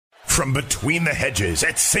From between the hedges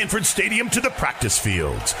at Sanford Stadium to the practice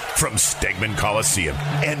fields, from Stegman Coliseum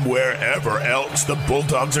and wherever else the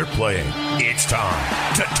Bulldogs are playing, it's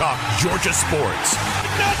time to talk Georgia sports.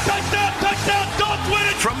 Touchdown, touchdown, Dogs win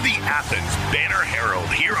it! From the Athens Banner Herald,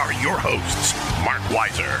 here are your hosts, Mark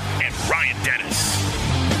Weiser and Ryan Dennis.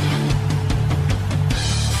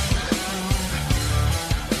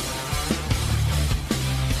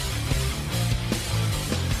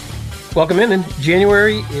 Welcome in. And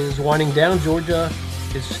January is winding down. Georgia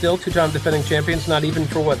is still two-time defending champions, not even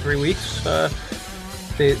for, 3 weeks?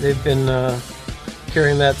 They've been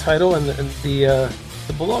carrying that title, and the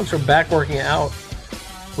Bulldogs are back working out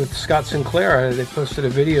with Scott Sinclair. They posted a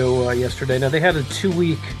video yesterday. Now, they had a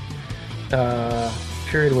 2-week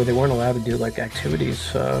period where they weren't allowed to do,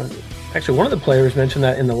 activities. Actually, one of the players mentioned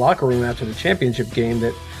that in the locker room after the championship game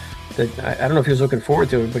that I don't know if he was looking forward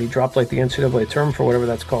to it, but he dropped the NCAA term for whatever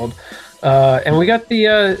that's called. And we got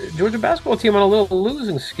the Georgia basketball team on a little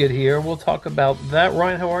losing skid here. We'll talk about that.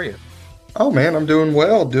 Ryan, how are you? Oh, man, I'm doing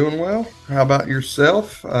well. How about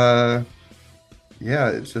yourself? Yeah,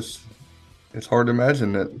 it's hard to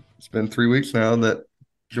imagine that it's been 3 weeks now that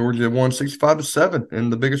Georgia won 65-7 in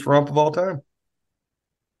the biggest romp of all time.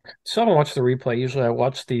 So I don't watch the replay. Usually I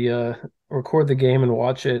watch record the game and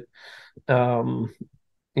watch it.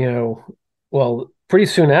 Pretty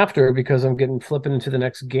soon after, because I'm getting flipping into the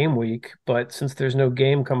next game week. But since there's no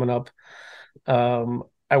game coming up,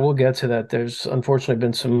 I will get to that. There's unfortunately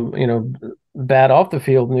been some, bad off the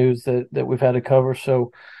field news that we've had to cover.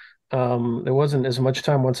 So there wasn't as much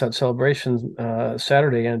time once that celebration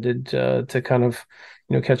Saturday ended to kind of,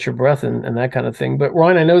 catch your breath and that kind of thing. But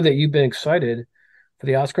Ryan, I know that you've been excited for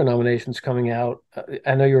the Oscar nominations coming out.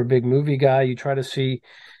 I know you're a big movie guy. You try to see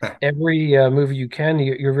every movie you can.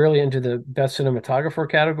 You're really into the best cinematographer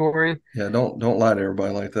category. Yeah, don't lie to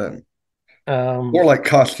everybody like that. More like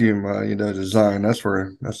costume, design. That's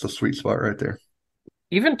the sweet spot right there.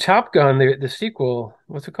 Even Top Gun, the sequel,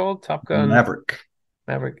 what's it called? Top Gun Maverick.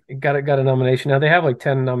 It got a nomination. Now they have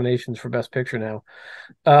 10 nominations for Best Picture now.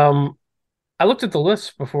 I looked at the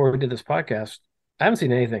list before we did this podcast. I haven't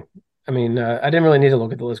seen anything. I mean, I didn't really need to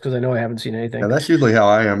look at the list because I know I haven't seen anything. Yeah, that's usually how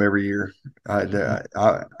I am every year.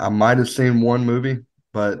 I might have seen one movie,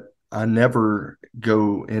 but I never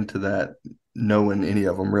go into that knowing any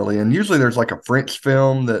of them really. And usually there's a French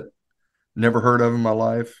film that never heard of in my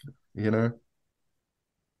life,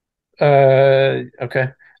 Okay.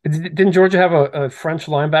 Didn't Georgia have a French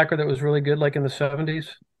linebacker that was really good, in the 70s?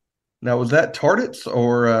 Now, was that Tardits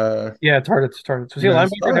or? Yeah, Tardits. Was he a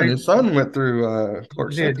linebacker? His son went through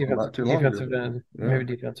Clark Central not too long ago. Defensive end. Yeah. Maybe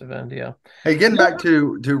defensive end, yeah. Hey, getting back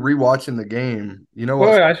to rewatching the game,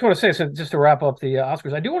 what? I just want to say, so just to wrap up the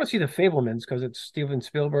Oscars, I do want to see The Fabelmans because it's Steven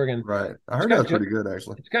Spielberg. And right. I heard that's pretty good,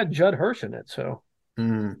 actually. It's got Judd Hirsch in it, so. Do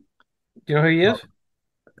you know who he is?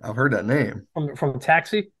 I've heard that name. From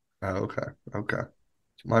Taxi? Oh, okay.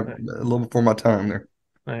 A little before my time there.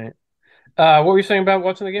 All right. What were you saying about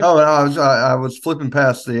watching the game? Oh, I was flipping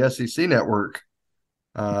past the SEC network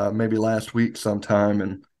maybe last week sometime,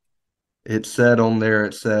 and it said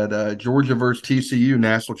Georgia versus TCU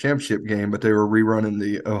national championship game, but they were rerunning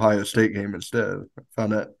the Ohio State game instead. I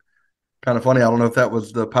found that kind of funny. I don't know if that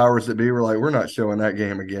was the powers that be were like, we're not showing that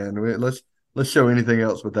game again. Let's show anything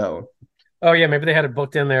else but that one. Oh, yeah, maybe they had it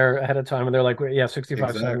booked in there ahead of time, and they're like, yeah,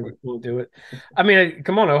 65 seconds, we'll do it. I mean,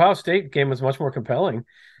 come on, Ohio State game was much more compelling.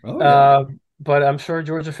 Oh, yeah. But I'm sure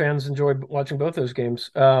Georgia fans enjoyed watching both those games.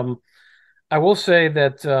 I will say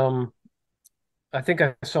that I think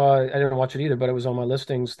I didn't watch it either, but it was on my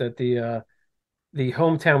listings that the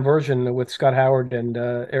hometown version with Scott Howard and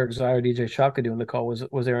Eric Zier, DJ Shaka doing the call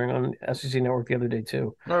was airing on SEC Network the other day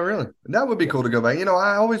too. Oh, really? That would be cool to go back.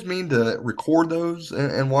 I always mean to record those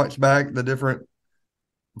and watch back the different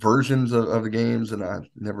versions of the games, and I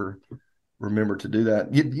never remember to do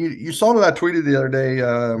that. You saw that I tweeted the other day.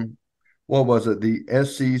 What was it? The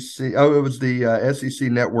SEC? Oh, it was the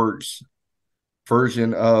SEC Network's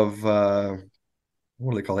version of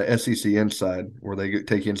what do they call it? SEC Inside, where they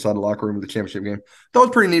take you inside the locker room of the championship game. That was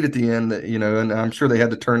pretty neat at the end, and I'm sure they had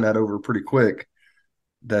to turn that over pretty quick.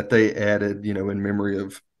 That they added, in memory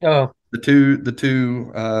of the two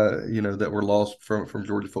that were lost from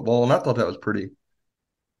Georgia football, and I thought that was pretty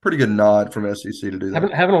good nod from SEC to do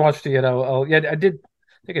that. Haven't watched it yet. I did.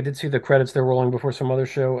 I think I did see the credits they're rolling before some other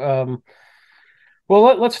show. Well,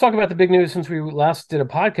 let's talk about the big news since we last did a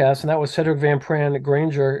podcast, and that was Sedrick Van Pran at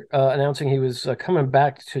Granger announcing he was coming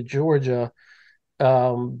back to Georgia.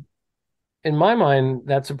 In my mind,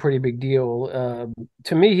 that's a pretty big deal.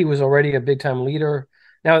 To me, he was already a big-time leader.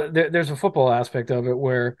 Now, there's a football aspect of it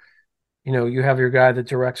where you have your guy that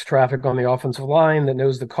directs traffic on the offensive line, that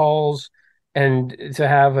knows the calls, and to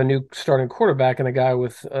have a new starting quarterback and a guy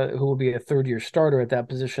with who will be a third-year starter at that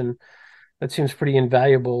position, that seems pretty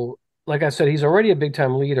invaluable. Like I said, he's already a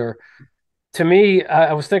big-time leader. To me,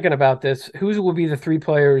 I was thinking about this. Who will be the three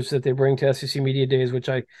players that they bring to SEC Media Days, which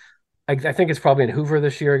I think it's probably in Hoover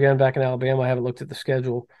this year again, back in Alabama. I haven't looked at the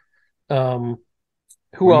schedule. Um,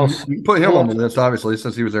 who Well, else? you put him Who on the else? list, obviously,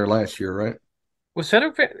 since he was there last year, right? Was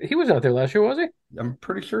Sedrick? He was out there last year, was he? I'm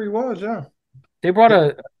pretty sure he was, yeah. They brought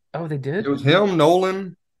It, a. Oh, they it did. was him,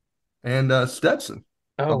 Nolan, and Stetson,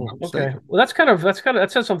 if I'm Oh, not okay. mistaken. Well,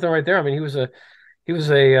 that says something right there. I mean, he was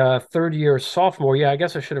a third year sophomore. Yeah, I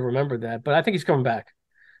guess I should have remembered that. But I think he's coming back.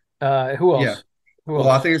 Who Yeah. else? Who Well,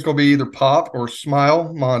 I else? think it's going to be either Pop or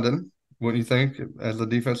Smile Mondon. What do you think as the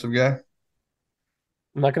defensive guy?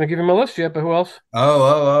 I'm not going to give him a list yet, but who else?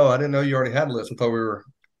 Oh! I didn't know you already had a list. I thought we were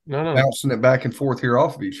No, no. bouncing it back and forth here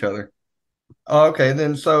off of each other. Okay,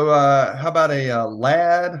 then. So, how about a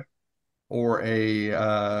Lad or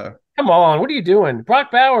a Come on, what are you doing,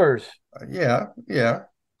 Brock Bowers? yeah.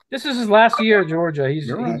 This is his last year at Georgia. He's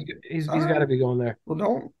You're right. he's he's, All he's got right. to be going there. Well,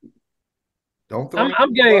 don't throw I'm me I'm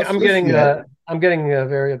under the getting bus I'm just getting yet. I'm getting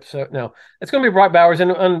very upset. No, it's going to be Brock Bowers,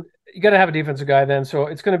 and you got to have a defensive guy then. So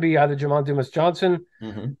it's going to be either Jamon Dumas Johnson,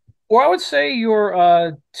 Hmm. or I would say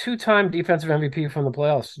your two-time defensive MVP from the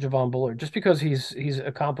playoffs, Javon Bullard, just because he's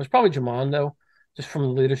accomplished. Probably Jamon though, just from the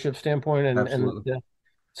leadership standpoint, and Absolutely. I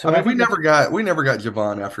so I mean, we think that's never got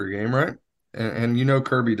Javon after a game, right? And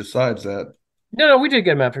Kirby decides that. no, we did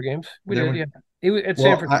get him after games. We Did did, we? yeah. He was at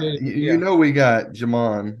Well, Sanford State, you yeah, know we got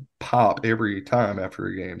Jamon Pop every time after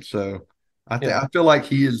a game, so yeah, I feel like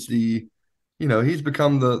he is he's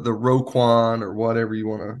become the Roquan or whatever you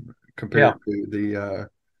want to compare yeah. it to.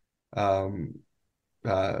 Um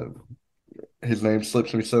uh his name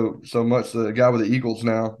slips me so much. The guy with the Eagles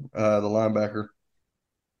now, the linebacker.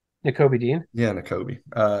 N'Kobe Dean. Yeah, N'Kobe.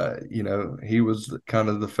 He was kind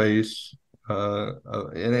of the face,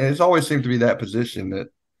 and it's always seemed to be that position that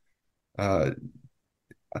uh,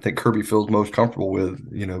 I think Kirby feels most comfortable with,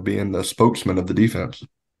 being the spokesman of the defense.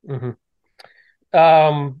 Hmm.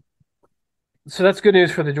 Um, so that's good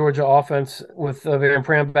news for the Georgia offense with Van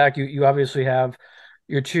Pran back. You obviously have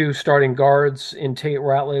your two starting guards in Tate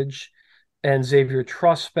Ratledge and Xavier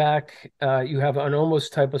Truss back. You have an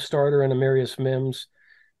almost type of starter in Amarius Mims.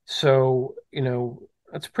 So,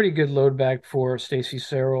 that's a pretty good load back for Stacey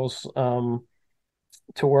Searles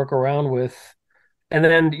to work around with. And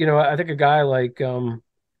then, I think a guy like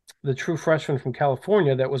the true freshman from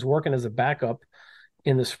California that was working as a backup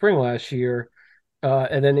in the spring last year,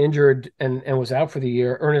 and then injured and was out for the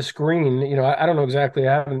year. Ernest Green, I don't know exactly.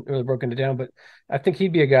 I haven't really broken it down, but I think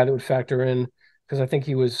he'd be a guy that would factor in because I think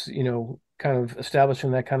he was, kind of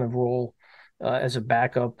establishing that kind of role as a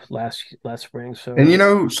backup last spring. And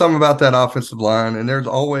So some about that offensive line, and there's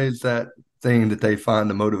always that thing that they find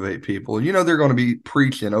to motivate people. They're going to be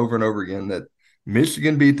preaching over and over again that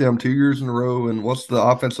Michigan beat them 2 years in a row, and what's the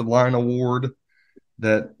offensive line award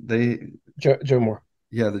that they Joe Moore.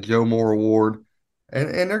 yeah, the Joe Moore Award.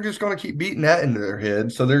 And they're just going to keep beating that into their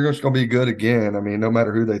head. So they're just going to be good again. I mean, no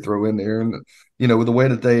matter who they throw in there. And, with the way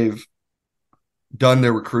that they've done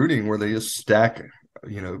their recruiting where they just stack,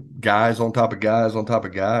 guys on top of guys on top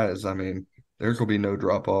of guys. I mean, there's going to be no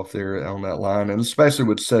drop off there on that line. And especially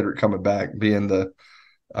with Sedrick coming back, being the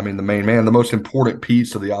main man, the most important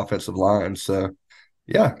piece of the offensive line. So,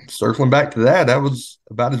 yeah, circling back to that was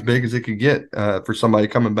about as big as it could get for somebody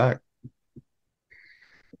coming back.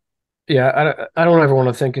 Yeah, I don't ever want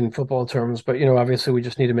to think in football terms, but obviously we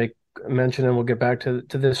just need to make mention, and we'll get back to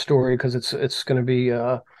this story because it's going to be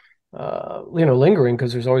lingering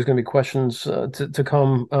because there's always going to be questions to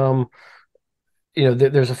come.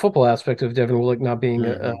 There's a football aspect of Devin Willock not being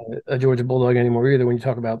Mm-hmm. a Georgia Bulldog anymore either. When you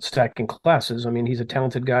talk about stacking classes, I mean, he's a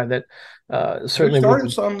talented guy that He certainly would.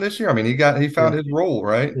 started some this year. I mean, he Yeah, found his role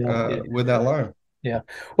right yeah, with that line. yeah.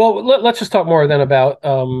 Well, let's just talk more then about.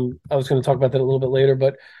 I was going to talk about that a little bit later,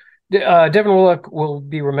 but Devin Willock will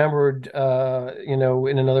be remembered, in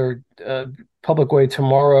another public way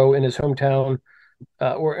tomorrow in his hometown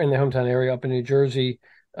or in the hometown area up in New Jersey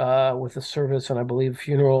with a service and I believe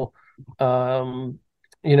funeral. Um,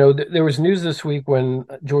 there was news this week when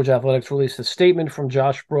Georgia Athletics released a statement from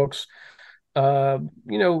Josh Brooks, uh,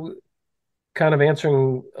 you know, kind of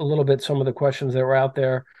answering a little bit some of the questions that were out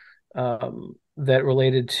there that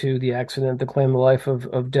related to the accident that claimed the life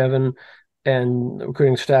of Devin and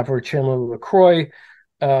recruiting staffer Chandler LaCroix.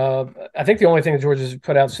 I think the only thing that Georgia's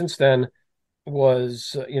put out since then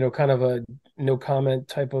was, kind of a no comment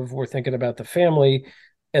type of we're thinking about the family.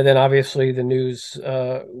 And then obviously the news,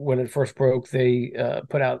 when it first broke, they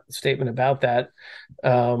put out a statement about that.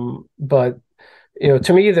 But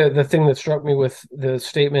to me, the thing that struck me with the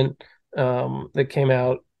statement that came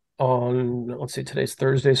out on, let's see, today's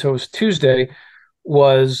Thursday, so it was Tuesday,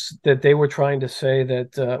 was that they were trying to say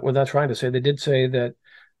that, well, not trying to say, they did say that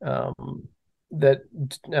that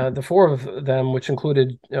the four of them, which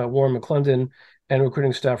included Warren McClendon and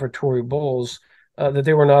recruiting staffer Tory Bowles, that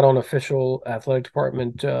they were not on official athletic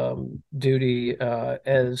department duty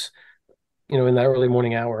as in that early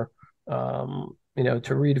morning hour.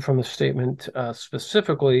 To read from the statement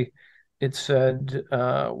specifically, it said,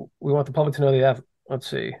 "We want the public to know let's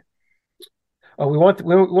see. We want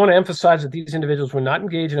to emphasize that these individuals were not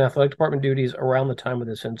engaged in athletic department duties around the time of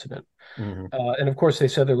this incident." Mm-hmm. And of course, they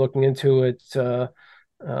said they're looking into it,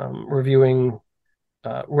 reviewing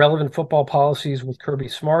relevant football policies with Kirby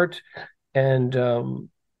Smart, and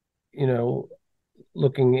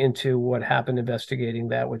looking into what happened, investigating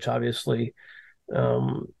that, which obviously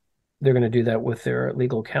they're going to do that with their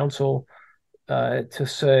legal counsel,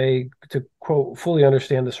 to quote, fully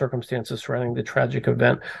understand the circumstances surrounding the tragic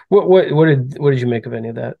event. What did you make of any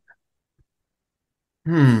of that?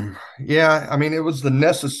 Yeah, I mean, it was the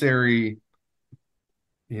necessary,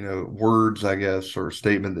 words, I guess, or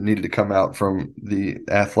statement that needed to come out from the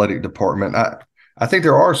athletic department. I think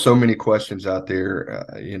there are so many questions out there,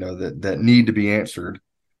 that need to be answered.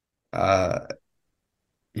 What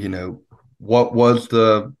was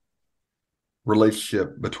the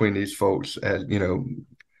relationship between these folks? And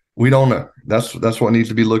we don't know. That's what needs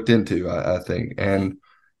to be looked into, I think. And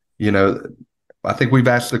I think we've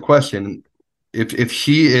asked the question, if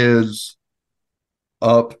she is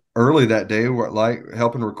up early that day, like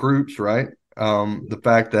helping recruits, right? The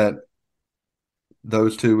fact that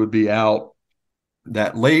those two would be out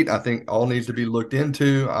that late, I think all needs to be looked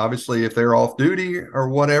into. Obviously, if they're off duty or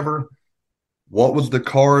whatever, what was the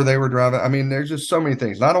car they were driving? I mean, there's just so many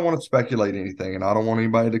things. And I don't want to speculate anything, and I don't want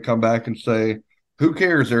anybody to come back and say, who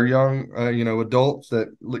cares? They're young, adults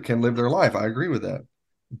that can live their life. I agree with that.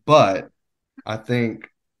 But I think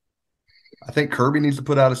Kirby needs to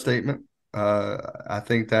put out a statement. I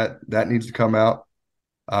think that needs to come out,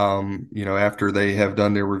 after they have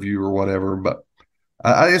done their review or whatever. But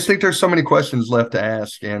I just think there's so many questions left to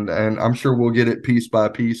ask, and I'm sure we'll get it piece by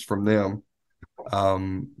piece from them,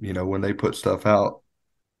 when they put stuff out.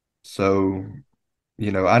 So,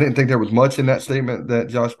 I didn't think there was much in that statement that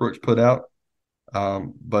Josh Brooks put out,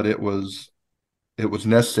 but it was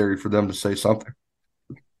necessary for them to say something.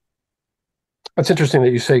 It's interesting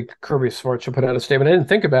that you say Kirby Smart should put out a statement. I didn't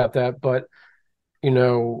think about that, but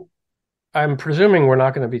I'm presuming we're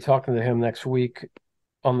not going to be talking to him next week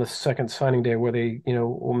on the second signing day, where they,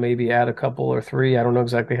 will maybe add a couple or three. I don't know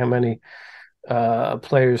exactly how many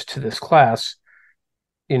players to this class.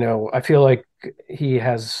 I feel like he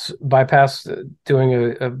has bypassed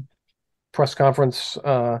doing a press conference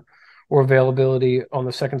or availability on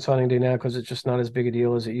the second signing day now, because it's just not as big a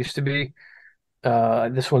deal as it used to be.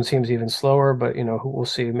 This one seems even slower, but we'll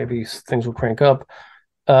see. Maybe things will crank up.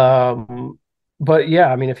 But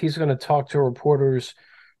yeah, I mean, if he's going to talk to reporters,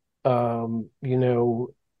 in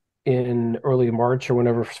early March or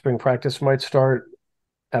whenever spring practice might start,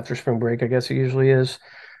 after spring break, I guess it usually is,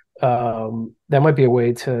 that might be a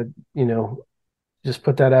way to, just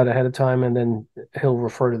put that out ahead of time, and then he'll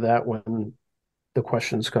refer to that when the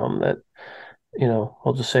questions come. That,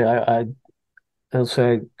 he'll just say, he'll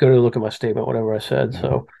say, go to look at my statement, whatever I said.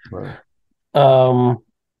 So, Right.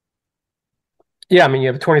 Yeah, I mean, you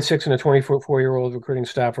have a 26 and a 24-year-old recruiting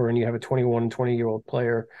staffer, and you have a 21 and 20-year-old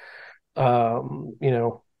player.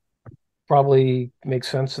 Probably makes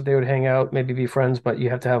sense that they would hang out, maybe be friends, but you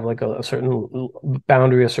have to have like a certain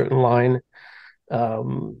boundary, a certain line.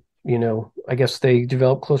 I guess they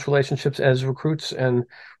develop close relationships as recruits and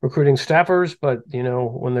recruiting staffers, but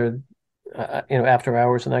when they're after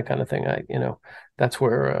hours and that kind of thing, that's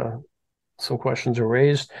where some questions are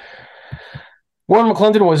raised. Warren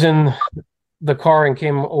McClendon was in the car and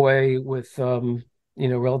came away with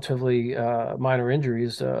relatively minor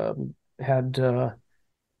injuries. Had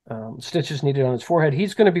stitches needed on his forehead.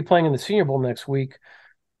 He's going to be playing in the Senior Bowl next week.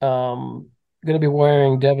 Going to be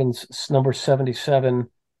wearing Devin's number 77,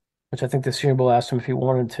 which I think the Senior Bowl asked him if he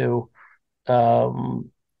wanted to.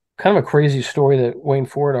 Kind of a crazy story that Wayne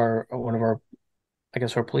Ford, one of our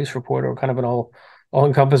police reporter, kind of an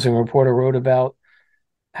all-encompassing reporter, wrote about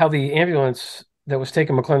how the ambulance that was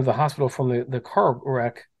taking McClendon to the hospital from the car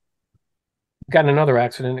wreck got in another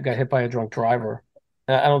accident. It got hit by a drunk driver.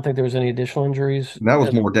 I don't think there was any additional injuries. And that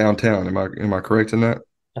was more downtown. Am I correct in that?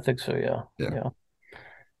 I think so, yeah. Yeah.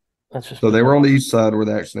 That's just So they bizarre. were on the east side where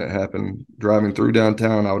the accident happened, driving through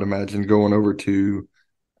downtown, I would imagine, going over to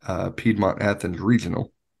Piedmont Athens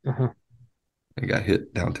Regional Mhm. and got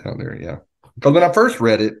hit downtown there. Yeah. Because when I first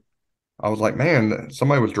read it, I was like, man,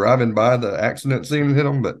 somebody was driving by the accident scene and hit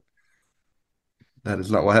them, but that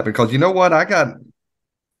is not what happened. Because you know what? I got,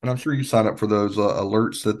 and I'm sure you sign up for those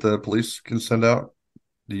alerts that the police can send out.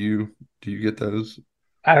 Do you get those?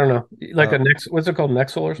 I don't know, like Uh, a what's it called,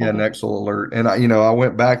 Nexel or yeah, something? Nexel alert. And I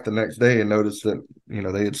went back the next day and noticed that,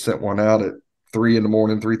 they had sent one out at 3 in the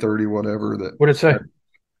morning, 3:30, whatever, that What did it say?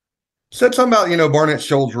 said something about, Barnett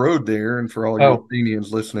Shoals Road there. And for all you Oh,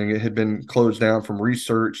 Athenians listening, it had been closed down from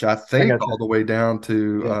research, I I think, got all you. the way down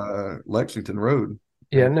to Yeah. Lexington Road.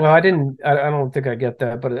 Yeah, And no, I didn't. I don't think I get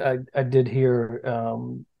that, but I did hear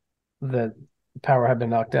that power had been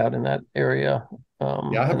knocked out in that area.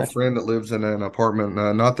 yeah, I have And a that, friend that lives in an apartment,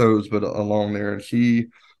 not those, but along there. And she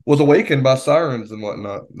was awakened by sirens and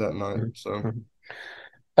whatnot that night. So,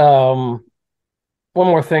 Mhm. Um, one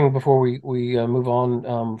more thing before we move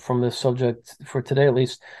on from this subject for today, at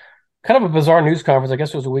least. Kind of a bizarre news conference. I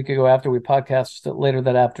guess it was a week ago after we podcasted later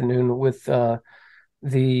that afternoon with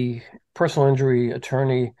the personal injury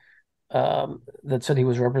attorney that said he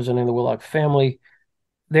was representing the Willock family.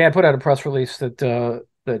 They had put out a press release that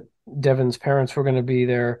Devin's parents were going to be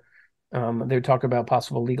there. They would talk about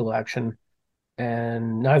possible legal action,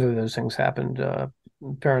 and neither of those things happened.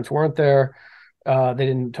 Parents weren't there. They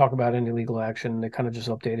didn't talk about any legal action. They kind of just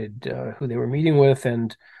updated who they were meeting with,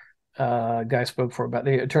 and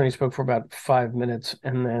the attorney spoke for about 5 minutes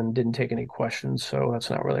and then didn't take any questions. So that's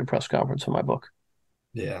not really a press conference in my book.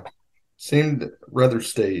 yeah, seemed rather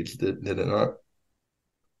staged, did it not?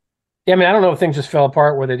 Yeah, I mean, I don't know if things just fell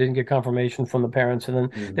apart where they didn't get confirmation from the parents, and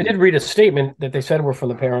then they Mhm. did read a statement that they said were from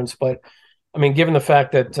the parents. But I mean, given the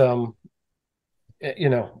fact that you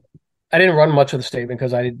know, I didn't run much of the statement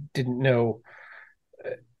because I didn't know,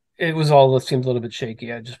 it was all, it seems a little bit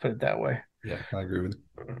shaky. I just put it that way. Yeah, I agree with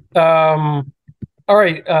Um, all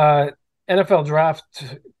right, NFL draft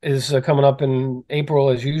is coming up in April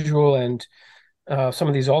as usual, and some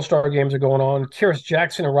of these All-Star games are going on. Kyrus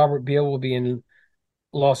Jackson and Robert Beal will be in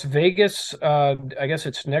Las Vegas. I guess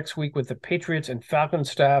it's next week with the Patriots and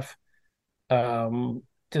Falcons staff.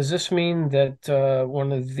 Does this mean that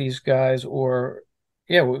one of these guys, or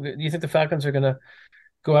yeah, do you think the Falcons are going to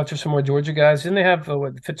go after some more Georgia guys? Didn't they have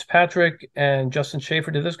Fitzpatrick and Justin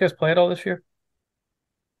Schaefer? Did those guys play at all this year?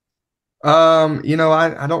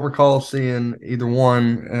 I don't recall seeing either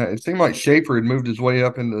one. It seemed like Schaefer had moved his way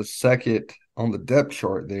up into second on the depth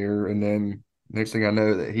chart there, and then next thing I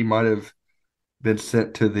know that he might have been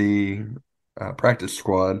sent to the practice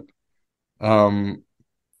squad. Um,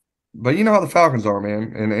 but you know how the Falcons are,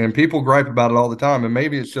 man, and people gripe about it all the time, and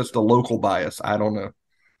maybe it's just a local bias. I don't know,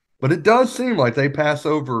 but it does seem like they pass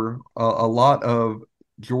over a lot of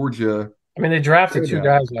Georgia I mean, they drafted two standouts.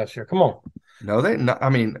 guys last year. Come on. No, they. No, I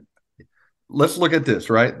mean, let's look at this,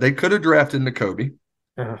 right? They could have drafted N'Kobe,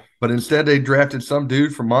 Uh, but instead they drafted some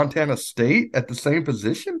dude from Montana State at the same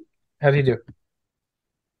position. how do you do?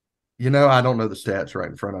 I don't know the stats right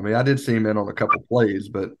in front of me. I did see him in on a couple plays,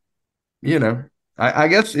 but you know, I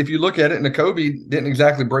guess if you look at it, N'Kobe didn't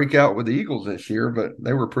exactly break out with the Eagles this year, but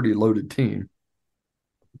they were a pretty loaded team.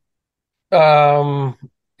 Um,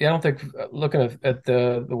 yeah, I don't think looking at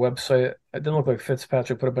the website, it didn't look like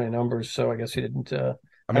Fitzpatrick put up any numbers, so I guess he didn't. I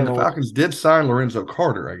I mean, don't the know. Falcons did sign Lorenzo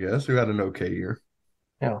Carter, I guess, who had an okay year.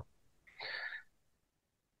 Yeah.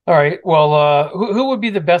 All right. Well, who would be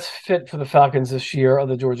the best fit for the Falcons this year of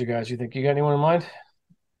the Georgia guys? You think you got anyone in mind?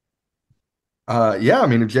 Yeah, I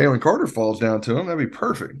mean, if Jalen Carter falls down to him, that'd be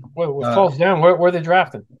perfect. What falls down? Where are they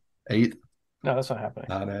drafting? Eighth. No, that's not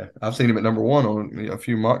happening. I know. I've seen him at number one on a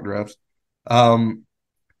few mock drafts. Um,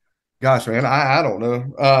 Gosh, man, I don't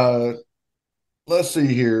know. Let's see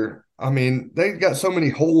here. I mean, they've got so many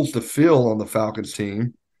holes to fill on the Falcons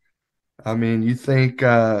team. I mean, you think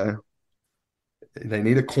they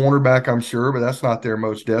need a cornerback, I'm sure, but that's not their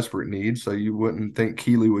most desperate need. So you wouldn't think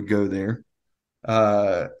Keeley would go there.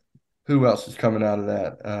 Uh, who else is coming out of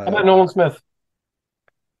that? How about Nolan Smith?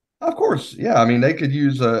 Of course, yeah. I mean, they could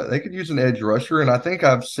use an edge rusher, and I think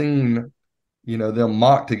I've seen them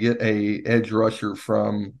mock to get a edge rusher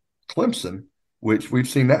from Clemson, which we've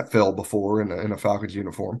seen that fail before in a Falcons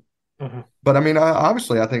uniform. Mhm. But I mean,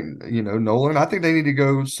 obviously, I think Nolan. I think they need to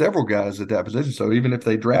go several guys at that position. So even if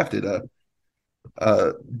they drafted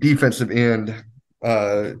a defensive end,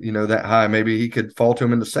 that high, maybe he could fall to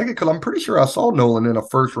him in the second. Because I'm pretty sure I saw Nolan in a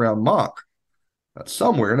first round mock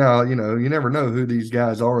somewhere. Now, you never know who these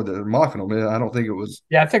guys are that are mocking them. I don't think it was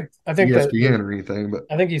Yeah, I think that ESPN or anything, but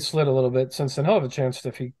I think he slid a little bit since then. He'll have a chance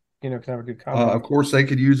if he can have a good combo. Of course, they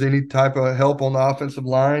could use any type of help on the offensive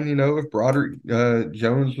line. If Broderick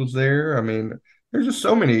Jones was there, I mean, there's just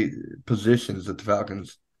so many positions that the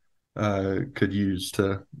Falcons could use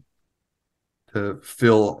to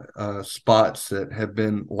fill spots that have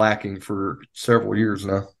been lacking for several years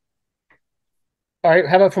now. All right,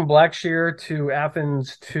 how about from Blackshear to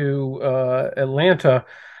Athens to Atlanta?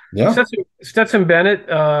 Yeah. Stetson Bennett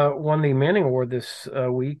won the Manning Award this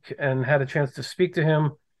week and had a chance to speak to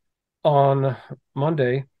him on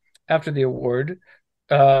Monday after the award.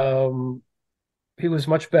 He was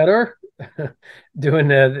much better doing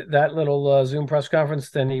that little Zoom press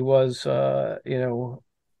conference than he was,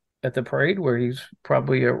 at the parade where he's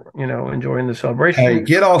probably, enjoying the celebration. Hey,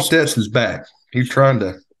 get off Stetson's back. He's trying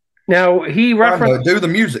to Now he referenced do the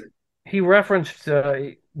music. He referenced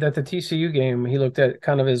that the TCU game he looked at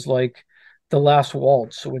kind of as like The Last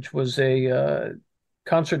Waltz, which was a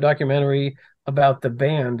concert documentary about the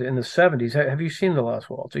band in the 70s. Have you seen The Last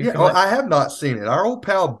Waltz? Yeah, I have not seen it. Our old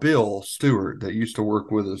pal Bill Stewart that used to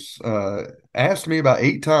work with us asked me about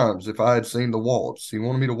 8 times if I had seen The Waltz. He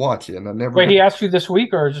wanted me to watch it, and I never. Wait, he asked you this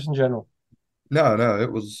week or just in general? No,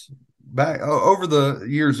 it was back over the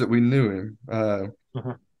years that we knew him.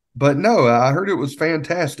 Mm-hmm. But no, I heard it was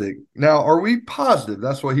fantastic. Now, are we positive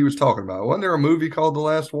that's what he was talking about? Wasn't there a movie called The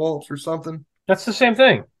Last Waltz or something? That's the same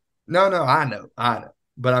thing. No, I know.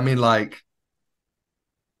 But I mean, like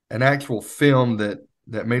an actual film that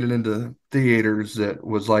made it into theaters that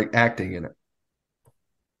was like acting in it.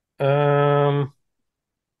 I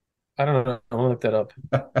don't know. I'm gonna look that up.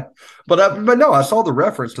 But no, I saw the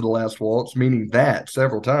reference to The Last Waltz, meaning that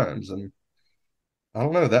several times, and I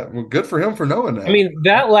don't know that. Well, good for him for knowing that. I mean,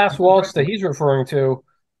 that Last Waltz that he's referring to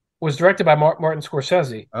was directed by Martin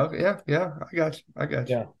Scorsese. Oh yeah, I got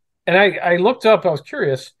you. Yeah, and I looked up. I was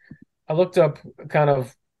curious. I looked up kind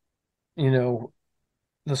of,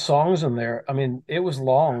 the songs in there. I mean, it was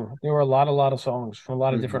long. There were a lot of songs from a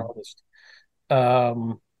lot of different artists.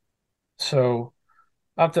 So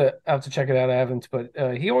I have to check it out. I haven't, but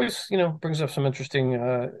he always, brings up some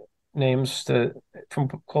interesting names from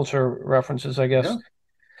culture references, I guess.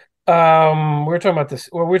 We're talking about this.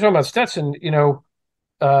 Well, we're talking about Stetson.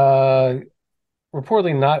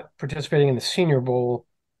 Reportedly not participating in the Senior Bowl.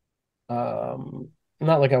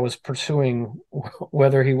 Not like I was pursuing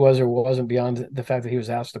whether he was or wasn't beyond the fact that he was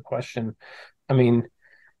asked the question. I mean,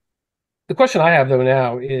 the question I have though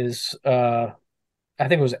now is, I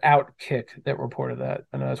think it was Outkick that reported that.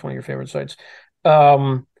 I know that's one of your favorite sites.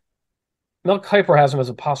 Mel Kiper has him as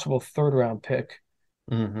a possible 3rd-round pick.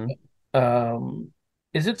 Mm-hmm.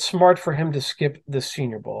 Is it smart for him to skip the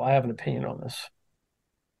Senior Bowl? I have an opinion on this.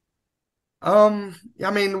 I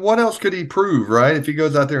mean, what else could he prove, right? If he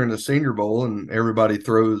goes out there in the Senior Bowl and everybody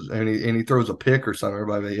throws and he throws a pick or something,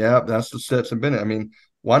 everybody, that's the Stetson Bennett. I mean,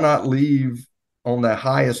 why not leave on the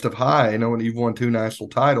highest of high, knowing you've won 2 national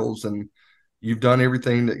titles and you've done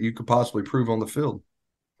everything that you could possibly prove on the field?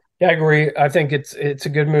 Yeah, I agree. I think it's a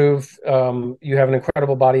good move. You have an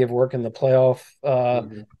incredible body of work in the playoff,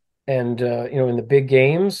 and in the big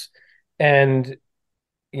games, and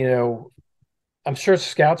I'm sure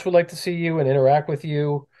scouts would like to see you and interact with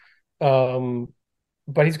you.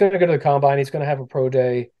 But he's going to go to the combine. He's going to have a pro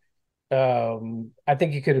day. I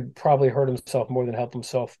think he could have probably hurt himself more than helped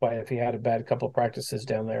himself if he had a bad couple of practices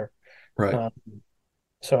down there. Right.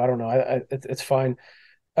 So I don't know. It's fine.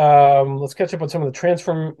 Let's catch up on some of the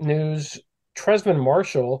transfer news. Tresman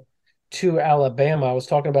Marshall to Alabama. I was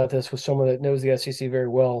talking about this with someone that knows the SEC very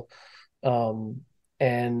well.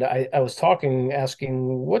 And I was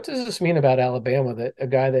asking, what does this mean about Alabama, that a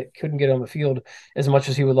guy that couldn't get on the field as much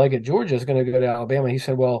as he would like at Georgia is going to go to Alabama? He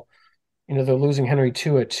said, well, they're losing Henry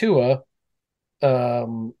Tua.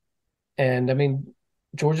 And I mean,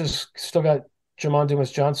 Georgia's still got Jamon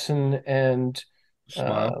Dumas-Johnson and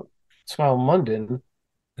Smile London.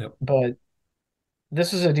 Yep. But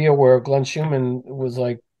this is a deal where Glenn Schumann was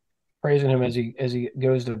like praising him as he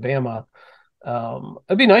goes to Bama.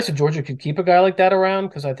 It'd be nice if Georgia could keep a guy like that around,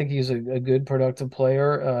 because I think he's a good, productive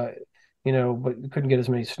player. But couldn't get as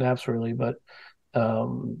many snaps really. But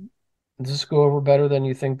does this go over better than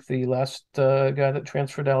you think the last guy that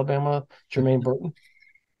transferred to Alabama, Jermaine Burton?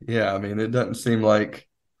 Yeah, I mean, it doesn't seem like,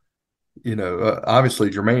 obviously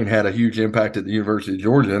Jermaine had a huge impact at the University of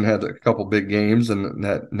Georgia and had a couple big games, and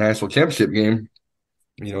that national championship game,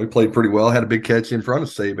 he played pretty well, had a big catch in front of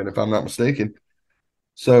Saban, if I'm not mistaken.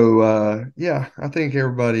 So, I think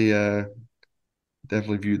everybody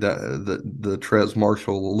definitely viewed the Trez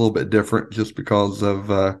Marshall a little bit different, just because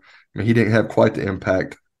of he didn't have quite the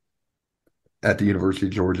impact at the University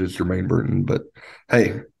of Georgia as Jermaine Burton. But,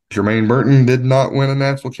 hey, Jermaine Burton did not win a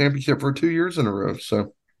national championship for 2 years in a row.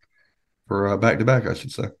 So, for back-to-back, I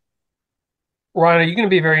should say. Ryan, are you going to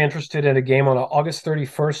be very interested in a game on August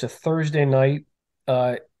 31st, a Thursday night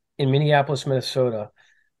in Minneapolis, Minnesota,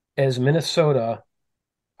 as Minnesota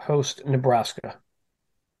host Nebraska?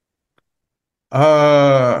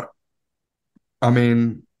 Uh, I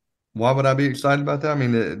mean, why would I be excited about that? I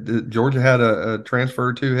mean, Georgia had a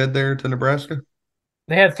transfer to head there to Nebraska.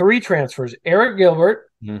 They had three transfers. Eric Gilbert,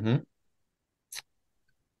 Mm-hmm.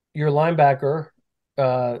 your linebacker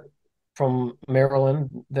from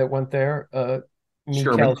Maryland that went there,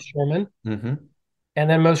 Mikael Sherman. Sherman, Mm-hmm. and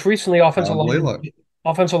then most recently Willock.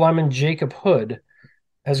 offensive lineman Jacob Hood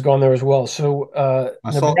has gone there as well. So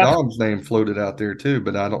I saw Nebraska Dom's name floated out there too,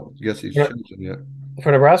 but I don't guess he's chosen yet.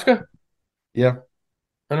 for Nebraska. Yeah.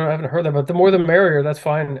 I haven't heard that, but the more the merrier. That's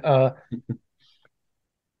fine.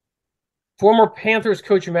 Former Panthers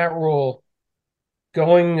coach Matt Rule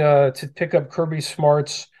going to pick up Kirby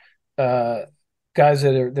Smart's guys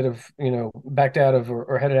that have backed out of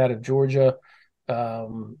or headed out of Georgia.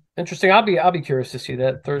 Interesting. I'll be curious to see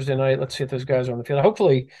that Thursday night. Let's see if those guys are on the field.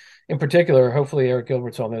 Hopefully, in particular, Eric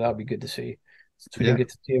Gilbert's on there. That'll be good to see. Since we didn't get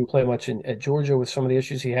to see him play much at Georgia with some of the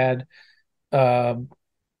issues he had.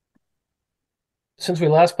 Since we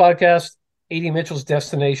last podcast, A.D. Mitchell's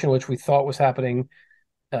destination, which we thought was happening,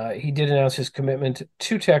 he did announce his commitment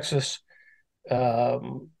to Texas.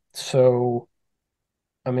 So,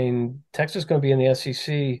 I mean, Texas is going to be in the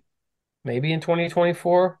SEC maybe in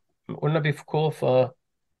 2024. Wouldn't that be cool if,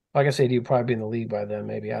 I guess AD would probably be in the league by then,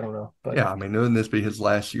 maybe. I don't know. But yeah, I mean, wouldn't this be his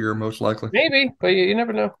last year, most likely? Maybe, but you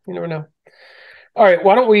never know. You never know. All right,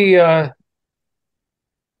 why don't we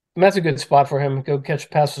that's a good spot for him. Go catch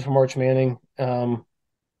passes from Arch Manning. Don't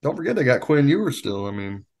forget they got Quinn Ewers still. I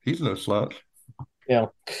mean, he's no slouch. Yeah.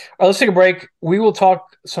 All right, let's take a break. We will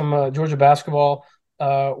talk some Georgia basketball.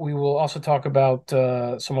 We will also talk about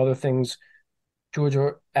some other things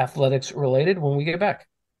Georgia athletics related when we get back.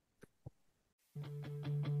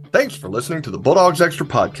 Thanks for listening to the Bulldogs Extra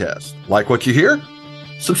Podcast. Like what you hear?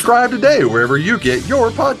 Subscribe today wherever you get your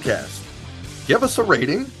podcast. Give us a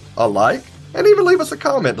rating, a like, and even leave us a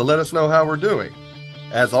comment to let us know how we're doing.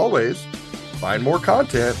 As always, find more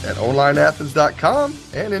content at onlineathens.com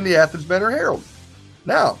and in the Athens Banner Herald.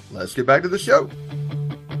 Now, let's get back to the show.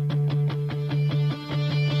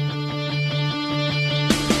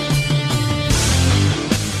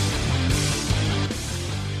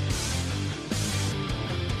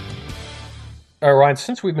 All right, Ryan,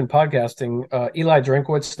 since we've been podcasting, Eli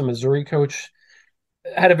Drinkwitz, the Missouri coach,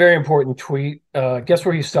 had a very important tweet. Guess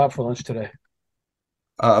where he stopped for lunch today?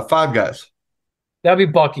 Five Guys. That'd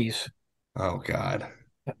be Buc-ee's. Oh, God.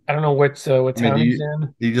 I don't know what town he's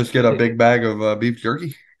in. You just get a big bag of beef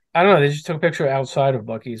jerky? I don't know. They just took a picture outside of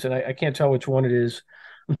Buc-ee's, and I can't tell which one it is.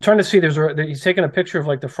 I'm trying to see. He's taking a picture of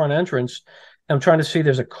like the front entrance. I'm trying to see.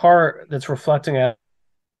 There's a car that's reflecting at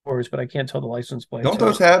yours, but I can't tell the license plate. Don't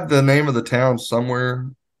those have the name of the town somewhere?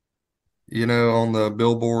 On the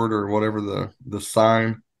billboard or whatever the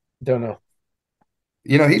sign. Don't know.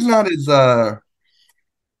 He's not as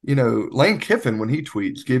Lane Kiffin when he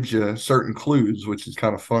tweets gives you certain clues, which is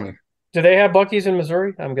kind of funny. Do they have Buc-ee's in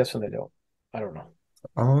Missouri? I'm guessing they don't. I don't know.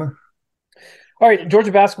 I don't know. All right,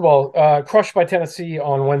 Georgia basketball crushed by Tennessee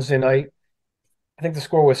on Wednesday night. I think the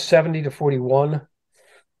score was 70-41.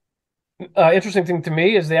 Interesting thing to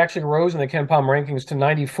me is they actually rose in the Ken Palm rankings to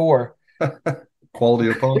 94. Quality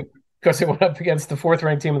opponent. Because they went up against the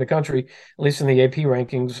fourth-ranked team in the country, at least in the AP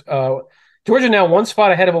rankings. Georgia now one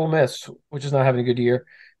spot ahead of Ole Miss, which is not having a good year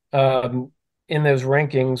in those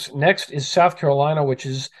rankings. Next is South Carolina, which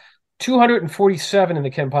is 247 in the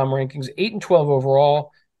Ken Palm rankings, 8-12 overall.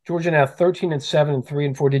 Georgia now 13-7 and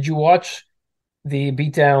 3-4. Did you watch the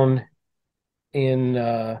beatdown in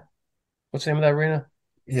what's the name of that arena?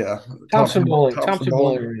 Yeah, Thompson Bowling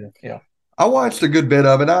Arena. Yeah. I watched a good bit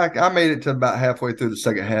of it. I made it to about halfway through the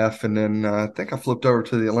second half, and then I think I flipped over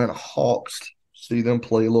to the Atlanta Hawks to see them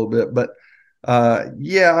play a little bit. But,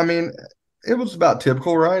 yeah, I mean, it was about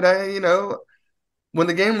typical, right? When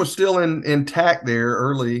the game was still intact there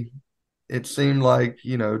early, it seemed like,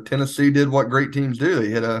 Tennessee did what great teams do. They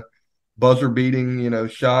hit a buzzer-beating,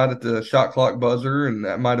 shot at the shot clock buzzer, and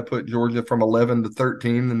that might have put Georgia from 11 to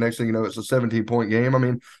 13. The next thing you know, it's a 17-point game. I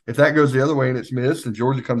mean, if that goes the other way and it's missed and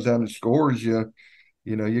Georgia comes down and scores, you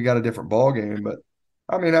got a different ball game. But,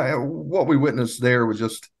 I mean, what we witnessed there was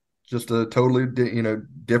just a totally,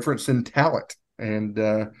 difference in talent. And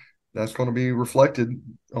that's going to be reflected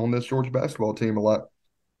on this Georgia basketball team a lot.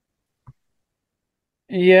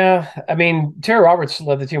 Yeah, I mean, Terry Roberts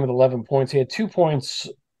led the team with 11 points. He had 2 points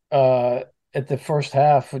at the first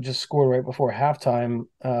half, just scored right before halftime.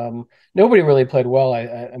 Nobody really played well.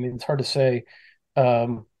 I mean, it's hard to say.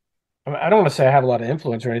 I mean, I don't want to say I have a lot of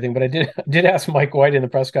influence or anything, but I did ask Mike White in the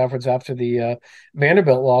press conference after the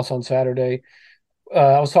Vanderbilt loss on Saturday.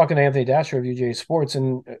 I was talking to Anthony Dasher of UJ Sports,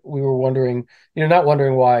 and we were wondering, not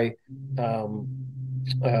wondering why, um,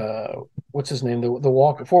 uh, what's his name,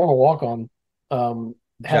 the former walk on, hadn't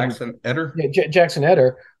Jackson Eder. yeah, Jackson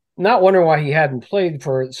Eder, not wondering why he hadn't played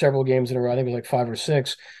for several games in a row. I think it was like 5 or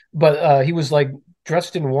 6, but he was like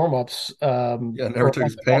dressed in warm-ups Yeah, never or took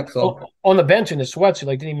his pants off. on the bench in his sweats. He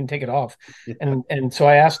like didn't even take it off, Yeah. and so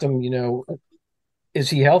I asked him, is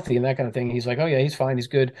he healthy and that kind of thing. He's like, oh yeah, he's fine, he's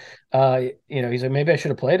good. He's like, maybe I should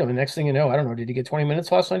have played him. And next thing you know, I don't know, did he get 20 minutes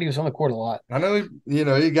last night? He was on the court a lot. I know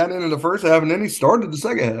he got into the first half and then he started the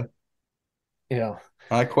second half. Yeah,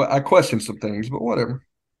 I questioned some things, but whatever.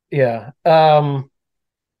 yeah. 20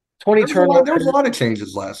 There was a turnovers. lot of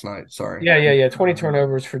changes last night. Sorry. Yeah. 20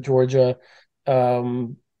 turnovers for Georgia.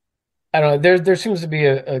 Um, I don't know. There seems to be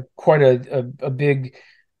a quite a big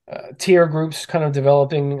tier groups kind of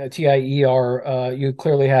developing. A TIER. You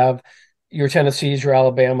clearly have your Tennessees, your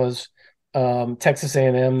Alabamas, Texas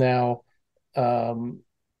A&M now.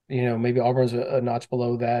 Maybe Auburn's a notch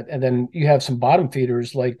below that, and then you have some bottom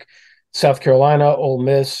feeders like South Carolina, Ole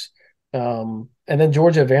Miss, and then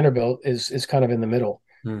Georgia, Vanderbilt is kind of in the middle.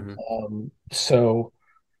 Mm-hmm. So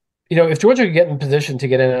if Georgia could get in position to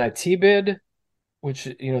get an NIT bid, which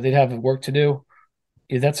they'd have work to do.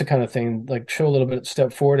 Yeah, that's the kind of thing, like show a little bit of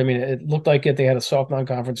step forward. I mean, it looked like they had a soft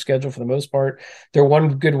non-conference schedule for the most part. Their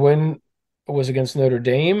one good win was against Notre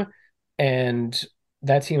Dame, and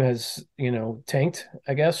that team has, tanked,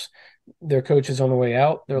 I guess. Their coach is on the way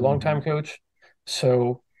out, their longtime coach.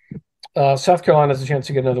 So South Carolina has a chance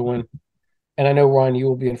to get another win. And I know, Ryan, you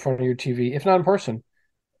will be in front of your TV, if not in person,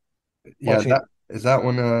 Yeah, watching is that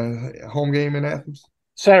one home game in Athens?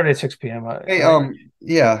 Saturday at 6 p.m. Hey, Right?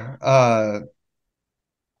 yeah,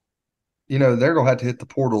 they're gonna have to hit the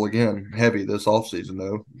portal again heavy this offseason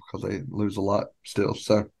though, because they lose a lot still.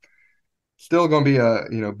 So still gonna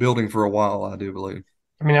be building for a while, I do believe.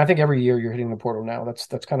 I mean, I think every year you're hitting the portal now. That's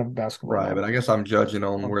kind of basketball Right, now. but I guess I'm judging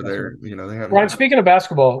on where they haven't. Ryan, speaking of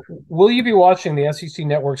basketball, will you be watching the SEC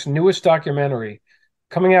Network's newest documentary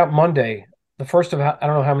coming out Monday, the first of I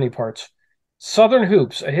don't know how many parts? Southern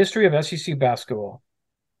Hoops: A History of SEC Basketball.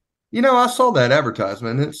 I saw that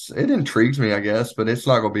advertisement. It intrigues me, I guess, but it's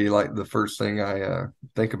not gonna be like the first thing I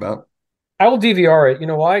think about. I will DVR it. You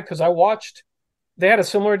know why? Because I watched. They had a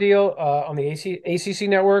similar deal on the ACC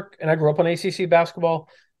Network, and I grew up on ACC basketball,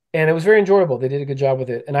 and it was very enjoyable. They did a good job with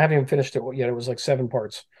it, and I haven't even finished it yet. It was like 7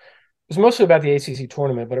 parts. It was mostly about the ACC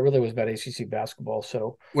tournament, but it really was about ACC basketball.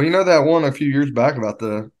 So, Well, that one a few years back about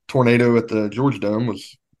the tornado at the Georgia Dome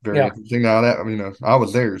was very interesting. Now that I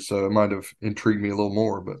was there, so it might have intrigued me a little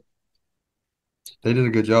more, but they did a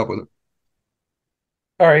good job with it.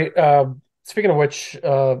 All right. Speaking of which,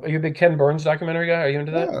 are you a big Ken Burns documentary guy? Are you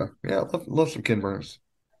into that? Yeah, love some Ken Burns.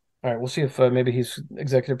 All right, we'll see if maybe he's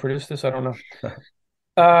executive produced this. I don't know.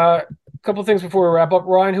 A couple things before we wrap up.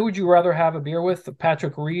 Ryan, who would you rather have a beer with,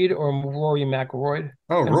 Patrick Reed or Rory McIlroy?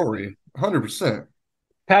 Oh, Rory, 100%.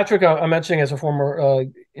 Patrick, I'm mentioning as a former,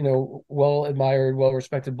 well admired, well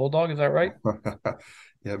respected Bulldog. Is that right?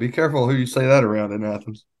 Yeah, be careful who you say that around in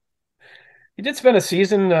Athens. He did spend a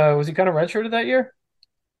season. Was he kind of redshirted that year?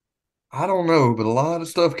 I don't know, but a lot of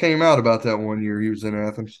stuff came out about that one year he was in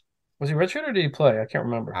Athens. Was he redshirted or did he play? I can't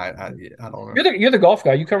remember. I don't know. You're the golf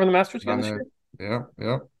guy. You covering the Masters again this year?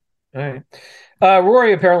 Yeah. All right.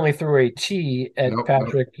 Rory apparently threw a tee at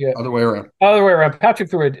Patrick. Nope. Other way around. Other way around. Patrick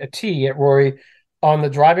threw a tee at Rory on the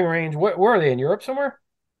driving range. Where are they, in Europe somewhere?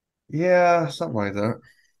 Yeah, something like that.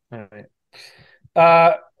 All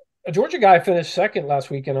right. A Georgia guy finished second last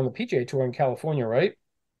weekend on the PGA Tour in California, right?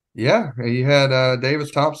 Yeah, you had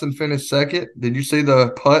Davis Thompson finish second. Did you see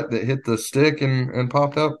the putt that hit the stick and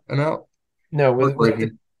popped up and out? No, was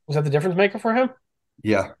that the difference maker for him?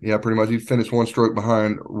 Yeah, pretty much. He finished one stroke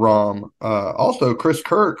behind Rahm. Also, Chris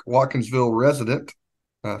Kirk, Watkinsville resident,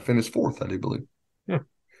 finished fourth, I do believe.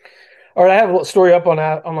 All right, I have a story up on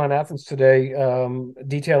Online Athens today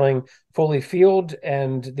detailing Foley Field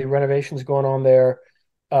and the renovations going on there.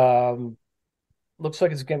 Looks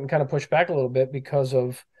like it's getting kind of pushed back a little bit because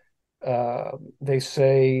of they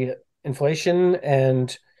say inflation,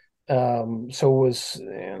 and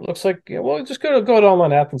it looks like just go to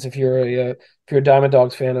Online Athens if you're a Diamond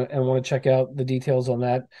Dogs fan and want to check out the details on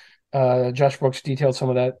that. Josh Brooks detailed some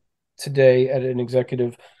of that today at an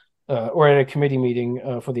executive or at a committee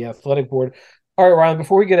meeting for the athletic board. All right, Ryan,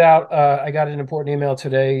 before we get out, I got an important email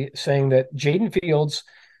today saying that Jaden Fields,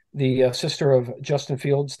 the sister of Justin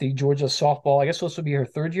Fields, the Georgia softball, I guess this will be her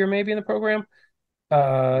third year maybe in the program.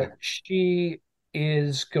 She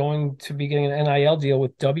is going to be getting an NIL deal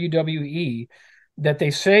with WWE that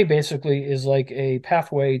they say basically is like a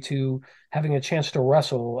pathway to having a chance to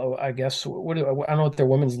wrestle. I guess I don't know what their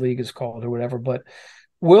women's league is called or whatever, but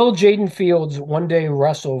will Jaden Fields one day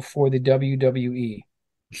wrestle for the WWE?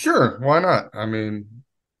 Sure, why not? I mean,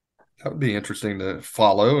 that would be interesting to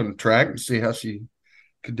follow and track and see how she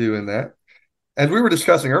could do in that. As we were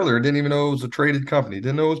discussing earlier, didn't even know it was a traded company.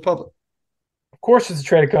 Didn't know it was public. Of course, it's a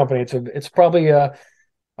traded company. It's probably I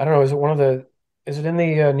don't know. Is it in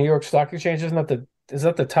the New York Stock Exchange? Is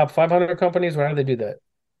that the top 500 companies? Why do they do that?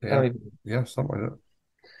 Yeah, yeah, something like that.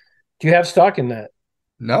 Do you have stock in that?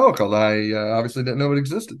 No, because I obviously didn't know it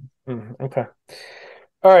existed. Okay.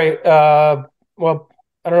 All right. Well,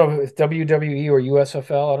 I don't know if WWE or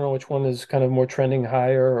USFL. I don't know which one is kind of more trending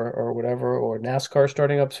higher or whatever, or NASCAR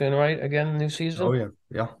starting up soon, right? Again, new season. Oh, yeah.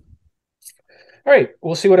 Yeah. All right.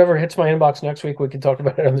 We'll see whatever hits my inbox next week. We can talk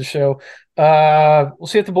about it on the show. We'll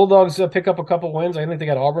see if the Bulldogs pick up a couple wins. I think they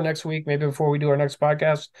got Auburn next week, maybe before we do our next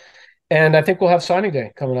podcast. And I think we'll have signing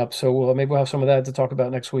day coming up. So maybe we'll have some of that to talk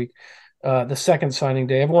about next week. The second signing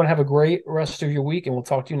day. Everyone have a great rest of your week, and we'll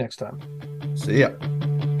talk to you next time. See ya.